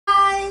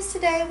guys,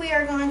 today we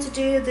are going to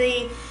do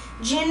the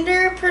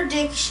gender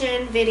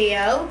prediction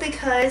video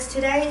because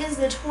today is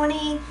the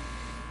 22nd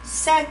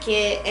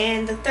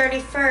and the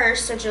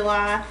 31st of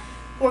July.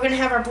 We're going to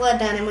have our blood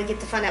done and we get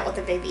to find out what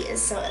the baby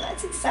is. So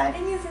that's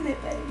exciting, isn't it,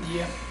 babe?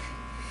 Yeah.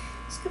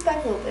 Scoot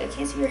back a little bit. I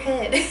can't see your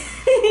head.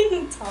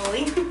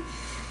 Tolly.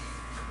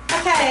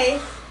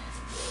 Okay.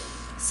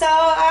 So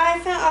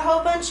I found a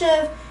whole bunch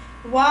of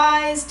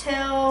wise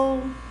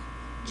tell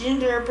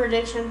gender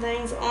prediction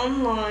things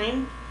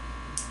online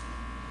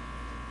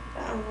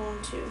that I'm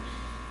going to.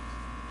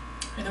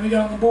 And then we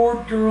got on the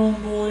board, girl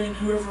and boy, and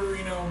whoever,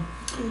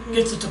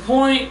 gets it to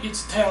point,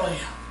 gets a tally.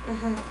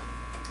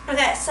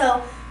 Okay,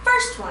 so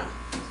first one.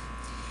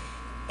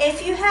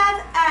 If you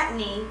have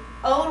acne,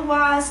 old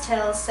wise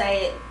tales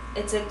say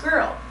it's a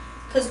girl,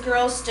 because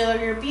girls steal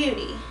your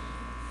beauty.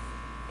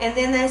 And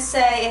then they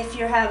say if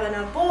you're having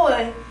a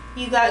boy,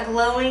 you got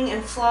glowing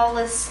and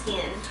flawless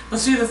skin. But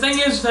see, the thing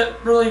is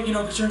that really,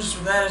 concerns us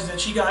with that is that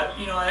she got,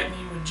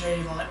 acne with Jay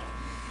a lot.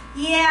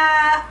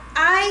 Yeah,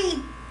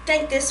 I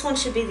think this one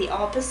should be the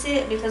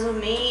opposite because with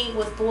me,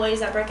 with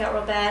boys, I break out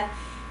real bad,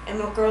 and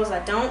with girls, I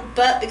don't.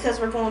 But because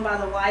we're going by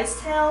the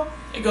wise tale,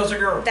 it goes to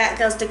girl. That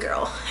goes to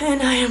girl.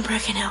 And I am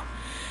breaking out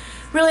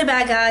really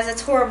bad, guys.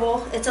 It's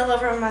horrible. It's all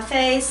over my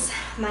face,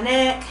 my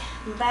neck,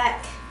 my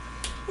back.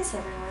 It's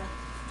everywhere.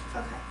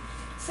 Okay.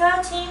 So,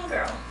 team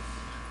girl.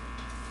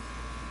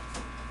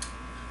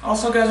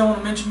 Also, guys, I want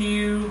to mention to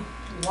you,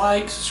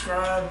 like,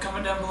 subscribe,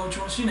 comment down below what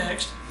you want to see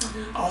next.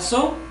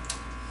 Also,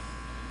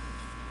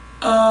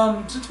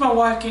 since my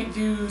wife can't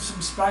do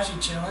some spicy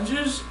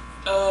challenges,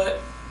 who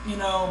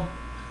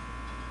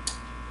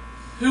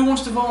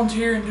wants to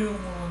volunteer and do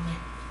one with me?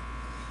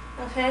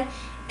 Okay.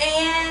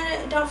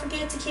 And don't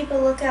forget to keep a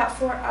lookout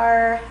for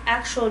our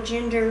actual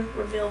gender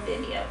reveal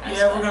video.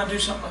 Yeah, we're going to do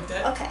something like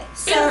that. Okay.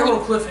 So, a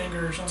little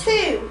cliffhanger or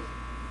something. 2.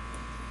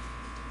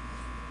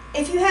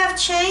 If you have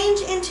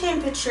change in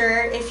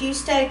temperature, if you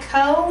stay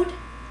cold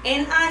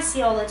and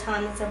icy all the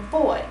time, it's a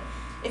boy.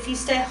 If you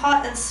stay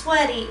hot and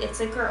sweaty, it's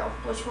a girl.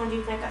 Which one do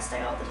you think I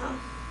stay all the time?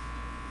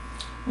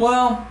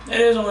 Well, it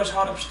is always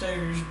hot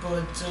upstairs,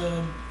 but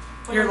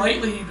here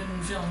lately you've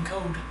been feeling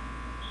cold.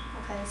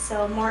 Okay,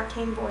 so mark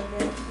team boy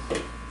then.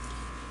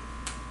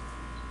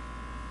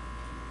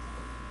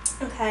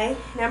 Okay,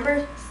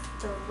 number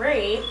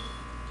 3.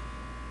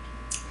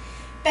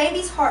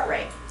 Baby's heart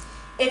rate.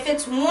 If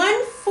it's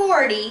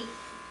 140,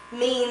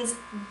 means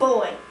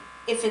boy.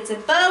 If it's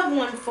above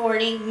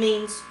 140,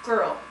 means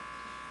girl.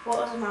 What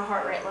was my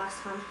heart rate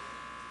last time?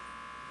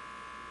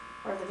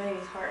 Or the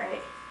baby's heart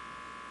rate?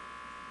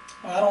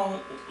 I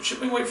don't.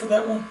 Should we wait for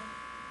that one?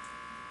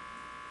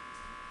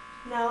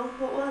 No.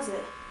 What was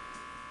it?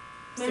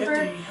 Remember?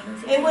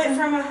 150, it went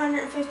from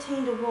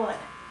 115 to what?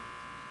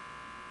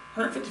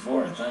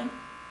 154, I think.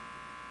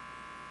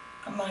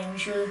 I'm not even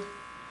sure.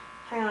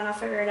 Hang on, I'll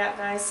figure it out,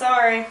 guys.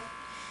 Sorry.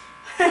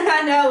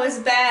 I know it's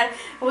bad.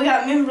 We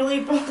got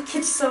memory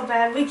blockage so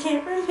bad we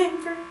can't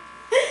remember.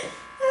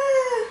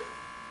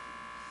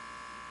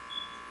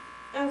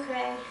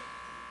 Okay.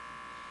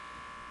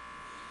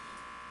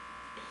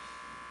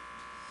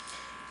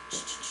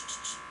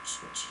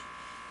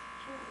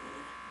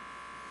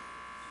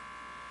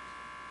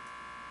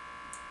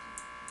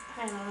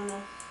 Hang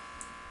on.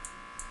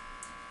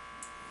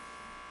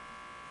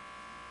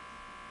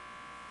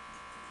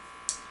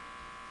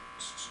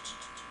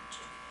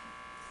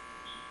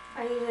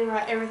 I usually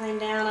write everything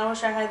down. I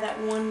wish I had that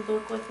one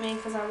book with me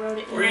because I wrote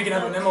it in. Or you can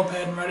have a memo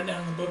pad and write it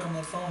down in the book on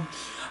the phone.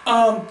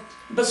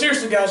 But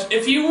seriously, guys,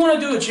 if you want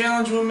to do a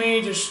challenge with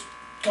me, just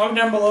comment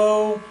down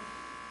below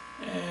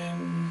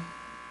and,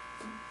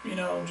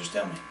 just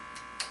tell me.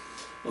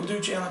 We'll do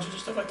challenges and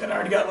stuff like that. I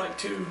already got like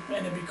 2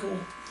 and it'd be cool.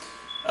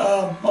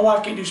 My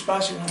wife can't do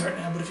spicy ones right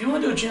now, but if you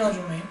want to do a challenge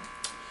with me,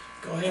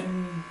 go ahead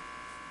and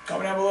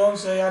comment down below and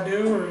say I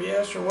do or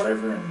yes or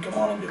whatever and come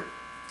on and do it.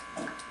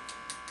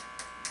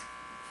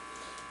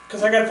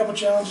 Because I got a couple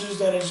challenges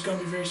that is going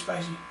to be very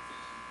spicy.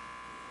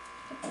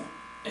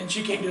 And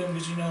she can't do them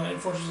because, it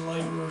forces a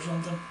labor or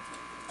something.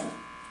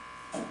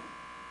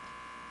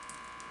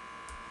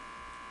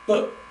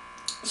 But,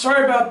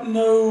 sorry about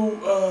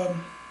no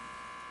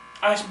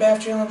ice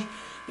bath challenge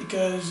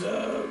because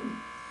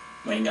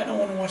we ain't got no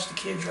one to watch the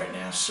kids right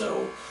now,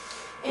 so...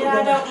 And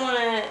I don't want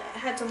to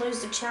have to lose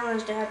the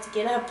challenge to have to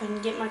get up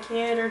and get my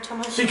kid or tell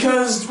my kid.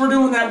 Because we're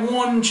doing that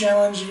one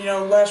challenge,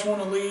 last one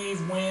to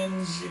leave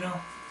wins,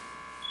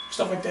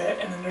 stuff like that,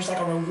 and then there's like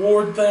a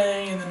reward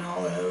thing, and then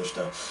all that other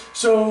stuff.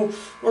 So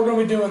we're going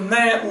to be doing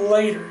that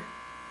later.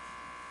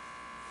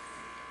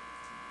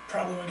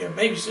 Probably when we get a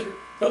babysitter.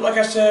 But like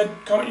I said,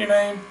 comment your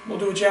name. We'll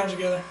do a challenge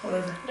together.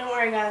 Whatever. Don't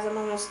worry, guys. I'm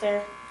almost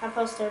there. I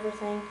post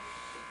everything.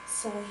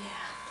 So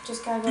yeah,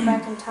 just gotta go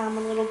back in time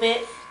a little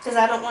bit because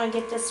I don't want to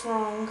get this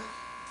wrong.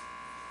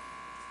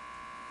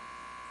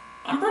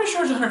 I'm pretty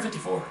sure it's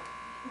 154.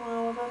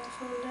 Well, we're about to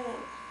find out.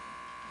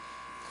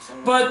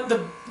 But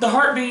the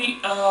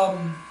heartbeat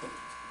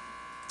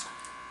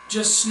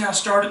just now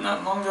started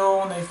not long ago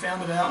when they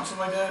found it out and stuff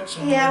like that.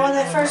 So yeah, when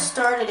they first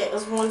started it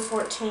was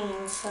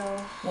 114, so...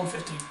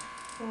 115.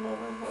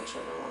 whatever, what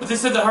children want. But they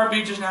said the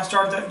heartbeat just now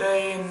started that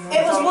day, and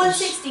It was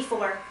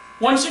 164.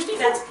 160.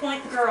 That's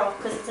point girl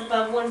because it's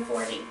above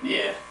 140.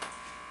 Yeah.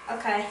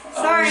 Okay.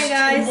 Sorry,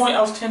 guys.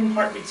 I was 10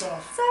 heartbeats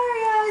off.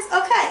 Sorry,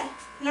 guys. Okay.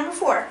 Number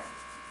 4.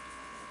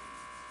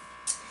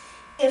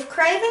 If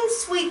craving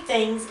sweet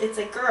things, it's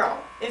a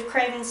girl. If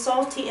craving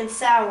salty and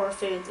sour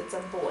foods, it's a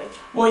boy.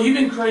 Well, you've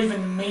been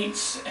craving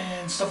meats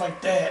and stuff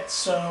like that,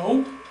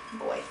 so...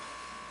 Boy.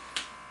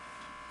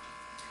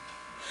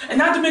 And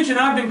not to mention,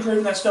 I've been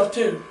craving that stuff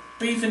too.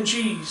 Beef and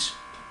cheese.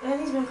 And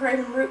he's been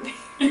craving root beer.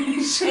 And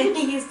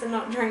he used to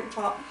not drink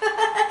pop.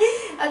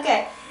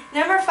 Okay.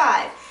 Number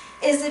 5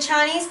 is the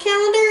Chinese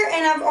calendar,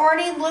 and I've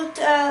already looked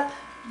up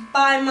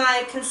by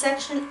my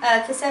conception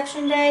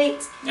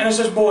date. And it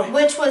says boy.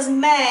 Which was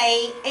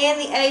May and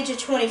the age of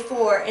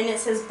 24, and it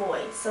says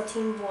boy. So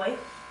team boy.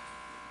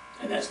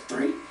 And that's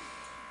 3.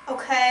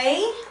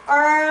 Okay.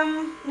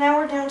 Now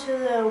we're down to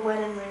the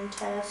wedding ring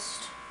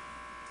test.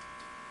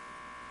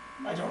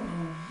 I don't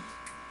know.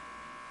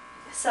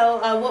 So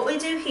what we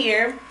do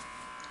here,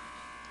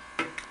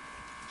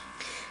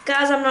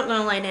 guys, I'm not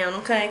gonna lay down,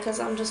 okay? Because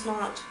I'm just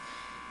not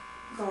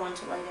going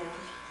to lay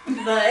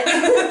down. But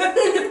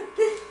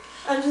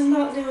I'm just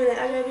not doing it.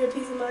 I gotta get a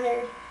piece of my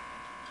hair.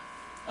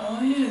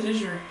 Oh yeah, it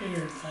is your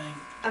hair thing.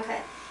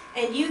 Okay.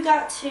 And you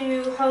got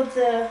to hold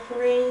the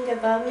ring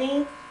above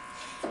me,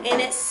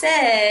 and it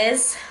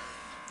says,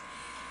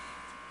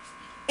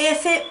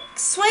 if it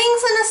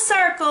swings in a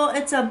circle,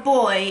 it's a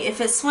boy.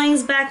 If it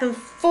swings back and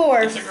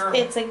forth,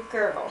 it's a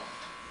girl.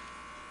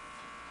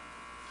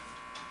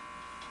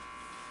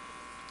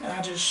 And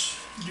I just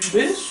do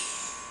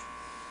this.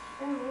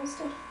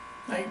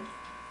 Like,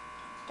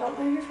 don't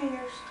move your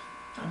fingers.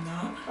 I'm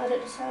not. Let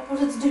it decide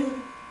what it's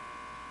doing.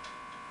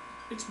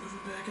 It's moving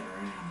back and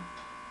around.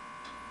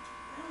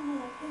 I don't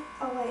know.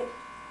 Oh wait,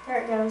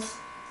 there it goes.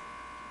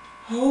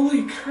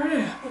 Holy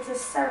crap! It's a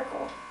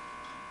circle.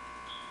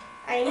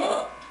 Ain't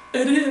it?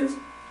 It is.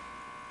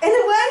 In a way,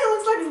 it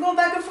looks like it's going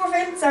back and forth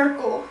in a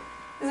circle.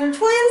 Is there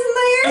twins in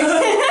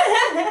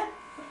there?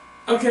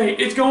 Okay,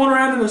 it's going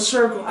around in a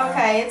circle now.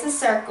 Okay, it's a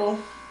circle.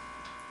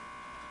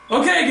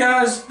 Okay,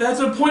 guys,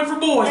 that's a point for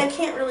boy. I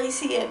can't really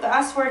see it, but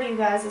I swear to you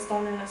guys, it's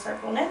going in a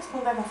circle. Next,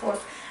 going back and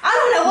forth. I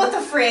don't know what the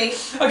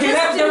frig. Okay,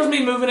 that was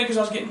me moving it because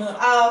I was getting up.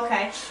 Oh,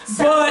 okay.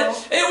 Circle.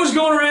 But it was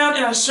going around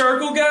in a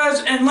circle,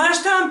 guys. And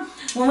last time,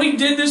 when we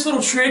did this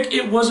little trick,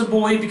 it was a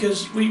boy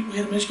because we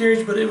had a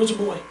miscarriage, but it was a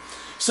boy.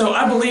 So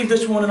I believe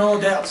this one in all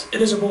doubts.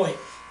 It is a boy.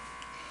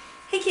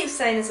 He keeps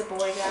saying it's a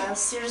boy,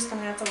 guys. You're just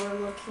going to have to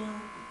overlook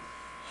him.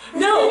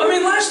 No, I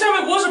mean, last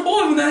time it was a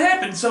boy when that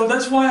happened. So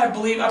that's why I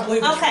believe it's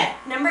okay,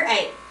 number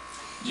 8.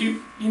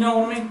 You know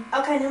what I mean?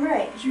 Okay, number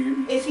 8.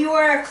 If you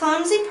are a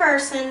clumsy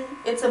person,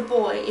 it's a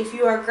boy. If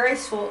you are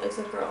graceful, it's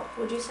a girl.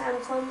 Would you say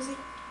I'm clumsy?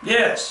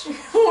 Yes.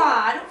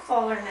 Why? I don't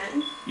fall or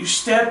nothing. You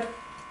stubbed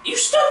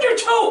your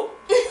toe.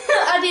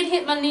 I did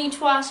hit my knee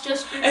twice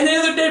just. And the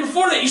other day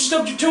before that, you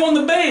stubbed your toe on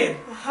the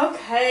bed.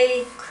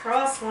 Okay,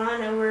 cross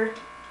line over.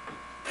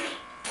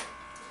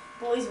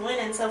 Boys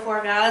winning so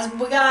far, guys.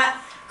 We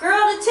got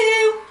girl to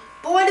 2,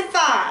 boy to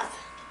 5.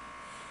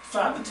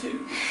 5 to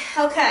 2.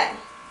 Okay,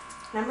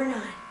 number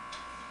 9.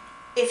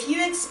 If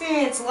you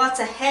experience lots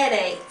of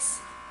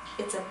headaches,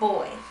 it's a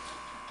boy.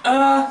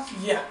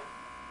 Yeah.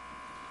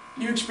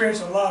 You experience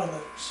a lot of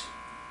those.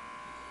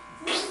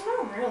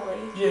 Not really.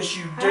 Yes,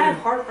 you do. I have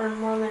heartburn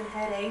more than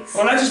headaches.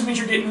 Well, that just means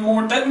you're getting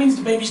more. That means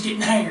the baby's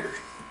getting hair.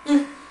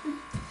 You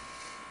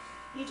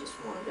just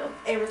want to go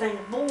everything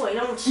to boy,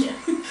 don't you?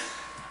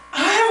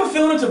 I have a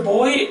feeling it's a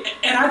boy,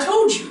 and I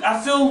told you. I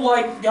feel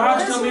like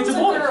God's telling me it's a boy.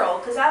 This one's a girl,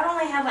 because I've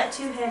only had like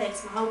 2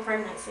 headaches my whole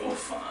pregnancy. Oh,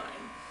 fine.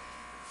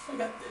 I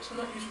got this. I'm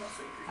not using my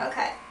finger.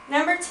 Okay.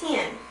 Number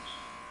 10.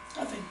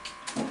 I think.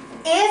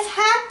 If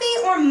happy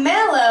or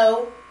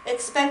mellow,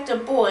 expect a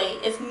boy.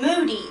 If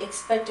moody,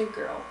 expect a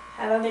girl.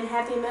 Have I been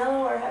happy,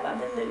 mellow, or have I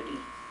been moody?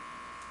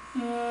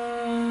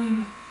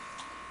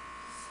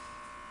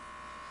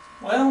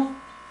 Well.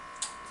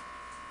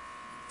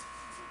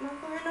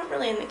 We're not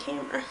really in the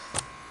camera.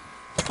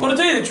 Well, to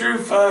tell you the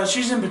truth,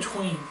 she's in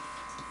between.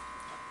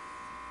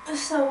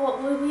 So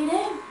what would we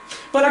do?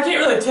 But I can't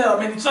really tell. I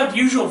mean, it's like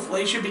usual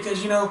Felicia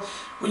because, you know,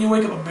 when you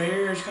wake up a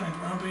bear, it's kind of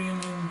grumpy.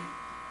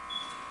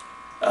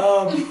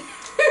 I mean,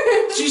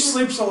 she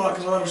sleeps a lot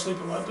because I let her sleep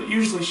a lot, but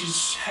usually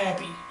she's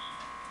happy.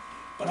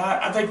 But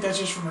I think that's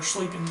just from her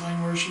sleeping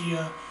thing where she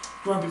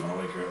grumpy when I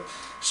wake her up.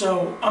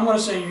 So I'm going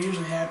to say you're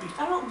usually happy.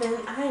 I ain't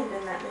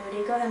been that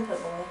moody. Go ahead and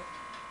put boy.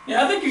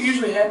 Yeah, I think you're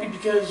usually happy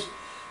because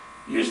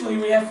usually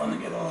we have fun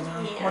together all the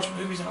time, Yeah. watch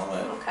movies and all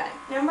that. Okay.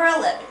 Number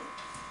 11.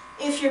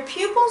 If your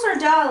pupils are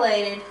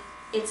dilated,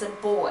 it's a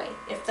boy.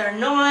 If they're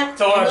not,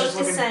 So they look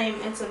the same,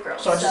 it's a girl.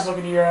 So I just look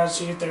into your eyes,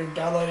 see if they're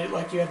dilated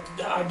like you have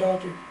the eye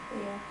doctor.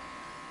 Yeah.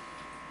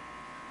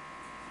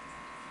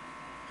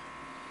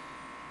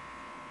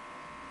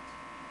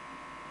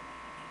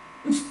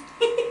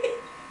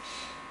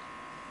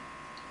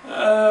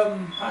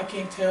 I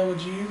can't tell,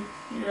 with you?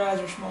 Your eyes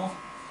are small.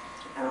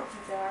 I don't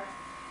think they are.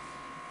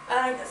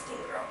 I think that's Team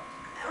Girl.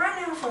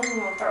 Right now I feel like I'm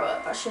gonna throw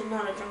up. I should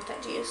not have drunk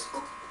that juice.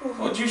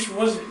 What juice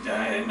was it?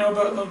 I didn't know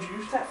about no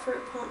juice. That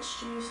fruit punch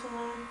juice.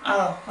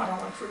 Oh, I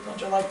don't like fruit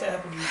punch. I like the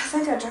apple I juice.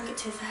 think I drank it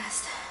too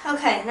fast.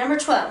 Okay, number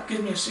 12.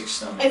 Gives me a sick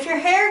stomach. If your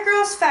hair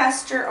grows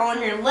faster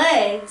on your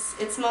legs,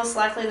 it's most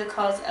likely the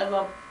cause of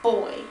a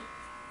boy.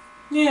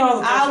 Yeah, all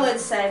the time. I would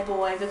say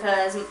boy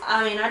because,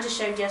 I mean, I just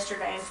shaved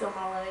yesterday and feel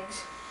my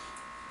legs.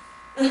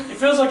 It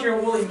feels like you're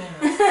a woolly man.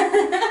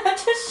 I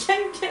just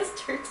shaved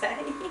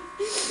yesterday.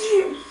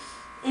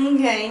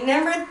 Okay,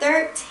 number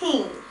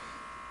 13.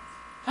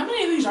 How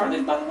many of these are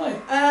there, by the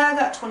way? I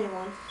got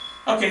 21.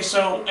 Okay,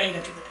 so 8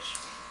 after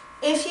this.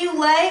 If you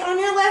lay on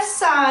your left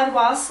side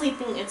while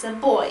sleeping, it's a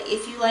boy.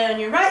 If you lay on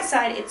your right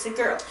side, it's a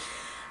girl.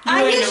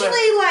 I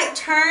usually like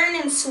turn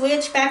and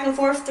switch back and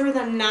forth through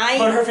the night.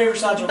 But her favorite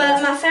side's your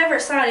left. But my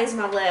favorite side is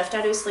my left.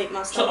 I do sleep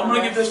most So of I'm my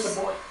going to give left. this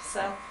to boy.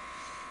 So,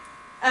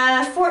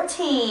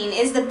 14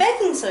 is the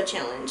baking soda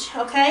challenge.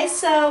 Okay,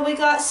 so we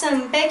got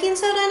some baking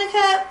soda in a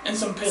cup, And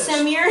some piss.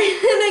 some urine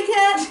in a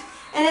cup,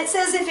 and it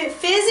says if it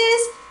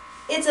fizzes,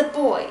 it's a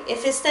boy.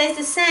 If it stays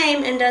the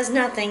same and does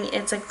nothing,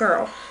 it's a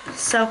girl.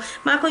 So,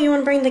 Michael, you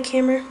want to bring the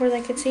camera where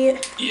they could see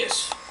it?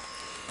 Yes.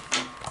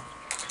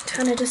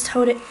 Kind of just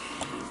hold it.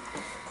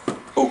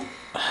 Oh.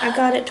 I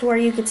got it to where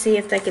you could see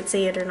if they could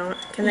see it or not.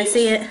 Can they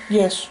see it?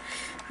 Yes.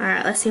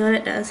 Alright, let's see what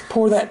it does.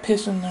 Pour that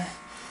piss in there.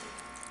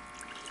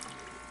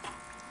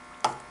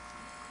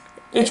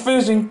 It's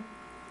fizzing.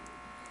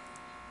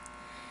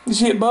 You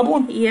see it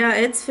bubbling? Yeah,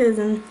 it's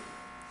fizzing.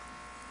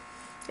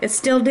 It's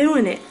still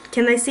doing it.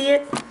 Can they see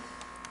it?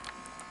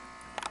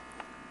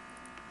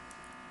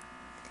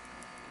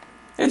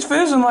 It's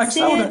fizzing like See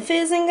soda. it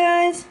fizzing,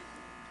 guys?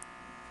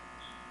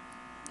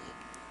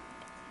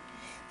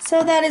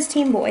 So that is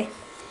Team Boy.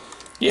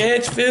 Yeah,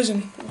 it's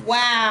fizzing.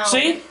 Wow.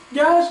 See,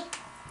 guys?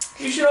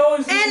 You should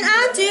always. And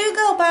I do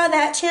go by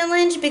that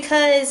challenge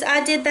because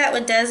I did that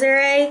with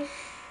Desiree.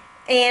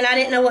 And I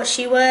didn't know what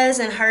she was,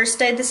 and hers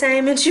stayed the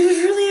same, and she was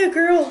really a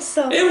girl,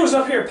 so. It was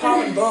up here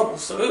popping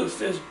bubbles, so it was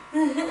fizzing.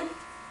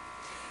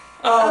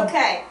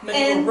 Okay,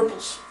 Making and little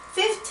ripples.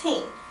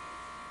 15.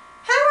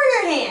 How are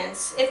your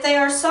hands? If they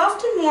are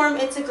soft and warm,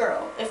 it's a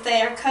girl. If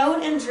they are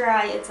cold and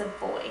dry, it's a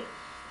boy.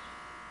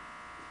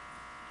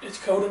 It's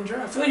cold and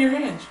dry. Feel your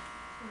hands.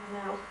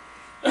 I know.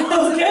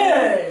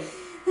 Okay.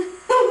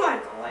 Oh my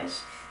gosh.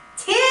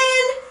 10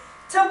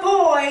 to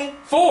boy.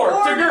 4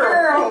 to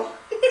girl.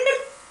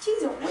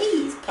 Jeez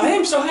Louise. I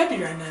am so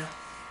happy right now.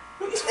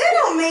 That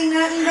don't mean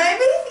nothing,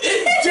 baby.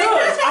 It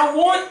does. I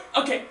want.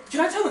 Okay,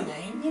 can I tell the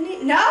name? You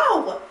need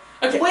no.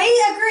 Okay.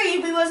 We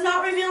agreed we was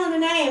not revealing the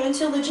name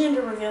until the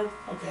gender reveal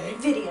Okay.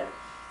 video.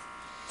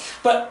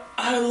 But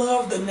I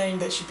love the name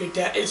that she picked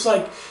out. It's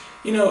like,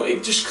 you know,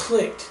 it just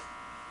clicked.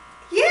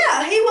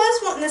 Yeah, he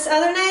was wanting this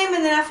other name,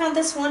 and then I found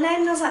this one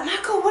name, and I was like,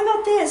 Michael, what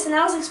about this? And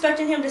I was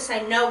expecting him to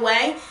say no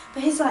way,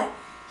 but he's like,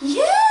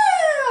 yeah,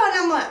 and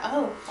I'm like,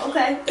 oh,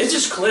 okay. It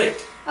just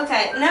clicked.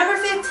 Okay, number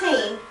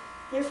 15.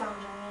 Your phone,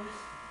 Julian.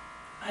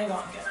 Hang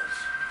on, guys.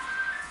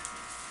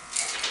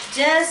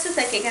 Just a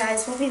second,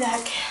 guys. We'll be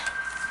back.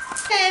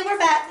 Okay, we're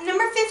back.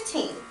 Number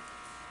 15.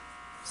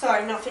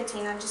 Sorry, not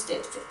 15. I just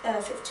did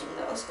 15.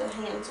 That was the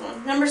hands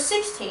one. Number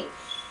 16.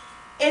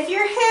 If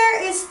your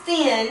hair is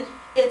thin,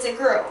 it's a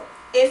girl.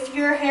 If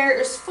your hair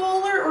is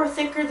fuller or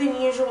thicker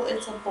than usual,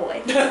 it's a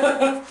boy.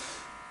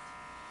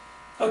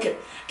 Okay,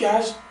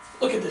 guys,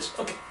 look at this.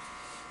 Okay.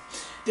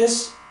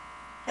 This,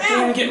 I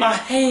can't even get my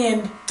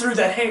hand through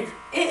that hair.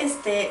 It is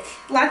thick.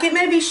 Like, it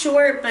may be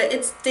short, but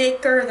it's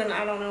thicker than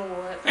I don't know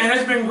what. And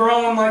it's been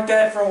growing like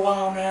that for a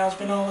while now. It's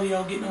been all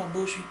y'all getting all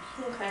bushy.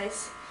 Okay.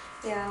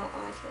 Yeah, I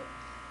don't like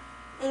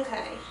it.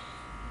 Okay.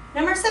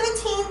 Number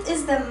 17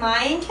 is the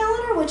Mayan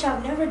calendar, which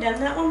I've never done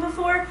that one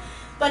before.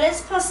 But it's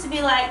supposed to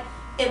be like,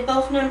 if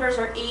both numbers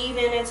are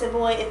even, it's a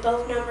boy. If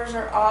both numbers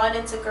are odd,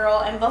 it's a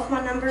girl. And both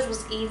my numbers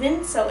was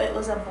even, so it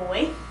was a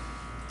boy.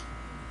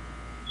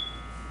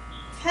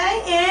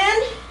 Okay,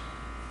 and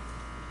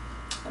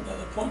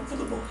Another point for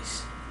the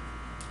boys.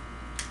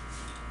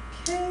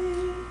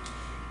 okay.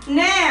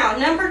 Now,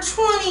 number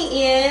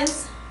 20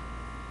 is,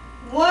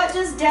 what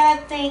does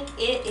Dad think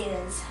it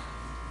is?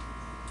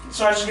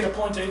 So I just get a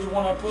point to either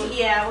one I put?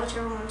 Yeah,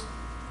 whichever one.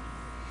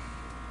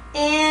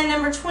 And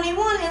number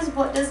 21 is,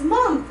 what does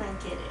Mom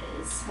think it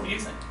is? What do you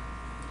think?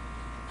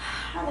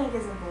 I think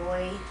it's a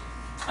boy.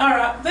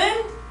 Alright,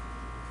 then.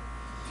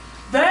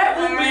 That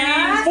will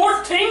Alright. be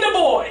 14 to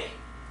boy.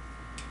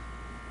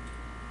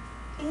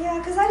 Yeah,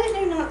 because I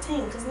didn't do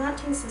 19, because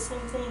 19 is the same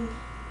thing.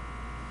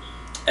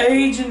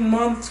 Age and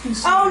months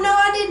conceived. Oh, no,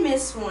 I did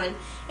miss one.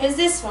 Is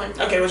this one.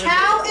 Okay, what's your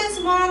How is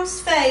Mom's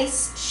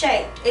face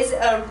shaped? Is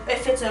it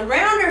if it's a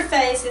rounder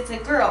face, it's a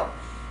girl.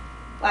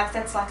 Like,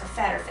 that's like a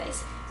fatter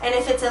face. And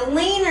if it's a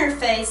leaner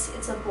face,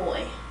 it's a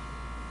boy.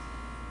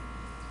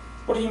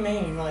 What do you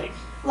mean? Like,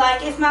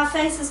 if my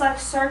face is like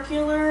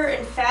circular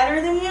and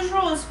fatter than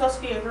usual, it's supposed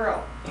to be a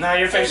girl. Nah,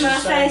 your face If is my the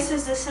same. face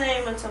is the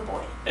same, it's a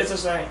boy. It's the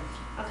same.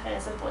 Okay,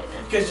 it's a boy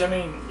then. Because, I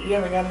mean, you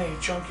haven't got any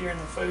chunkier in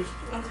the face.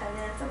 Okay,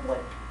 then it's a boy.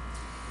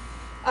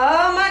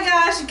 Oh my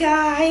gosh,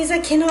 guys, I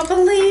cannot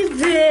believe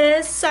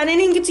this. I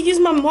didn't even get to use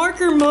my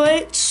marker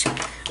much.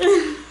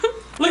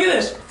 Look at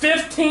this,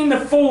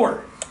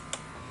 15-4.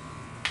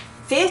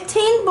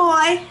 15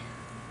 boy,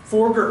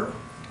 4 girl.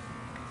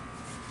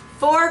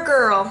 4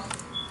 girl.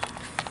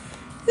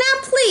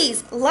 Now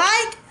please,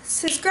 like,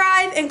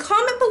 subscribe, and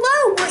comment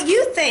below what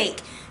you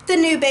think the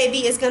new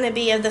baby is going to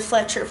be of the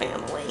Fletcher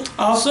family.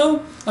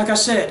 Also, like I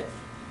said,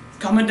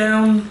 comment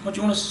down what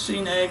you want to see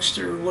next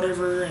or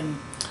whatever, and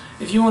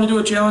if you want to do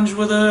a challenge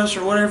with us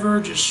or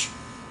whatever, just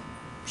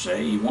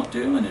say you want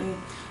to, and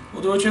then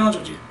we'll do a challenge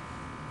with you.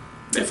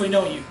 If we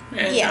know you.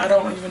 And Yeah. I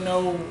don't even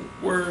know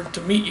where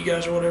to meet you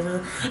guys or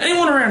whatever.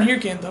 Anyone around here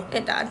can, though.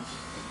 It died.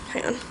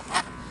 Hang on.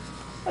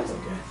 That's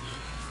okay.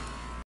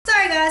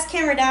 Sorry guys,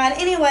 camera died.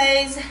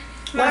 Anyways.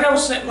 Like I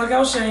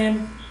was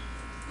saying,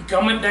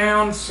 comment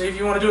down, see if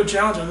you want to do a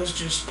challenge with us.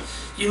 Just,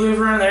 you live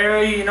around the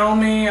area, you know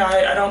me.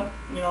 I don't,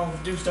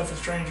 do stuff with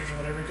strangers or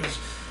whatever, because,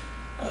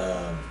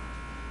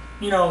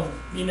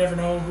 you never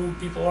know who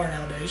people are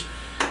nowadays,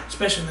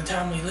 especially in the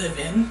time we live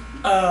in.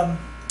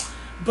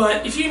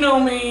 But if you know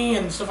me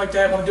and stuff like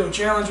that, want to do a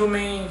challenge with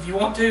me, if you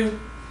want to,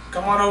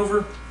 come on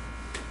over.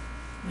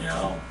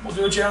 We'll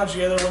do a challenge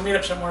together. We'll meet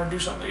up somewhere and do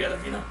something together,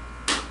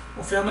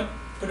 We'll film it,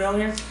 put it on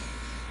here.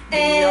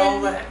 And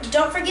all that.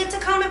 don't forget to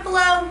comment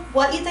below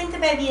what you think the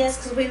baby is,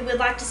 because we would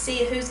like to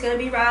see who's going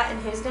to be right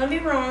and who's going to be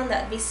wrong.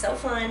 That'd be so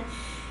fun.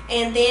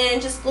 And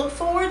then just look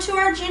forward to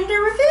our gender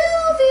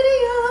reveal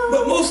video.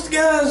 But most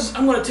guys,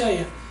 I'm going to tell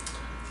you,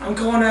 I'm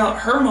calling out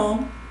her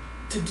mom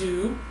to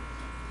do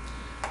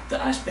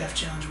the ice bath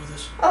challenge with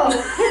us. Oh.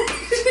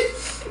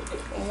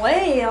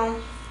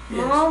 Well,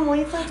 Yes. Mom, what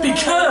do you think of that?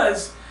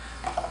 Because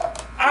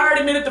I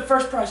already made it the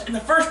first prize. And the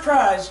first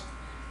prize,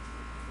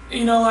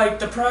 like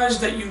the prize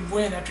that you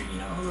win after,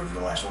 whoever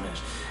the last one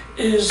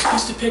is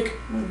to pick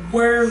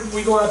where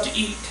we go out to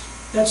eat.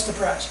 That's the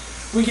prize.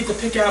 We get to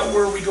pick out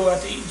where we go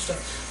out to eat and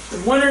stuff.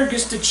 The winner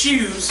gets to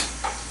choose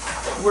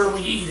where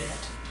we eat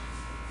at.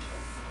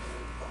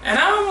 And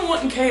I'm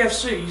wanting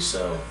KFC,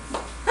 so.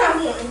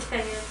 I want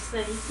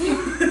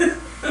KFC.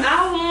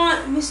 I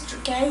want Mr.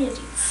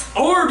 Gayety's.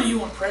 Or do you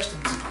want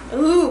Preston's?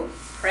 Ooh,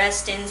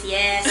 Preston's,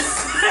 yes.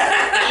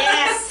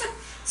 Yes.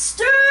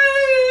 Steak!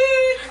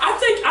 I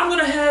think I'm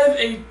gonna have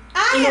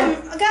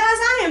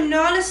I am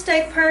not a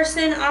steak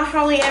person. I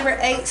hardly ever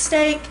ate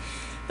steak,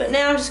 but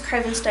now I'm just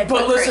craving steak.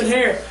 But like listen crazy.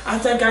 here, I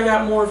think I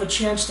got more of a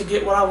chance to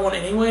get what I want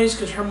anyways,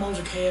 because her mom's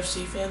a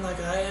KFC fan like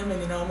I am,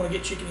 and I'm gonna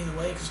get chicken either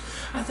way, because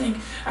I think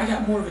I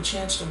got more of a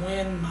chance to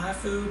win my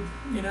food,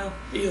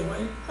 either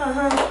way.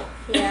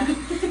 Yeah.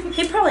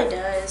 He probably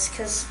does,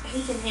 because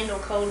he can handle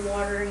cold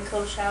water and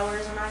cold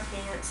showers, and I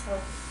can't, so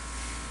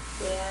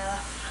yeah.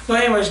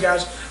 But anyways,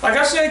 guys, like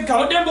I said,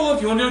 comment down below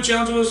if you want to do a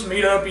challenge with us,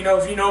 meet up,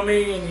 if you know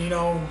me, and you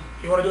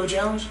want to do a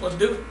challenge, let's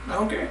do it. I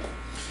don't care.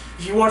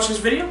 If you watch this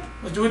video,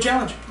 let's do a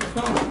challenge. Let's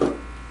go.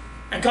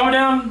 And comment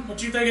down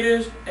what you think it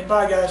is, and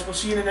bye guys, we'll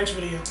see you in the next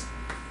video.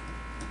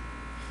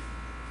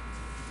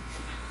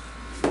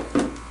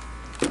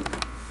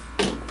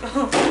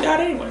 It died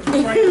anyways,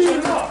 before I shut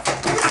it off.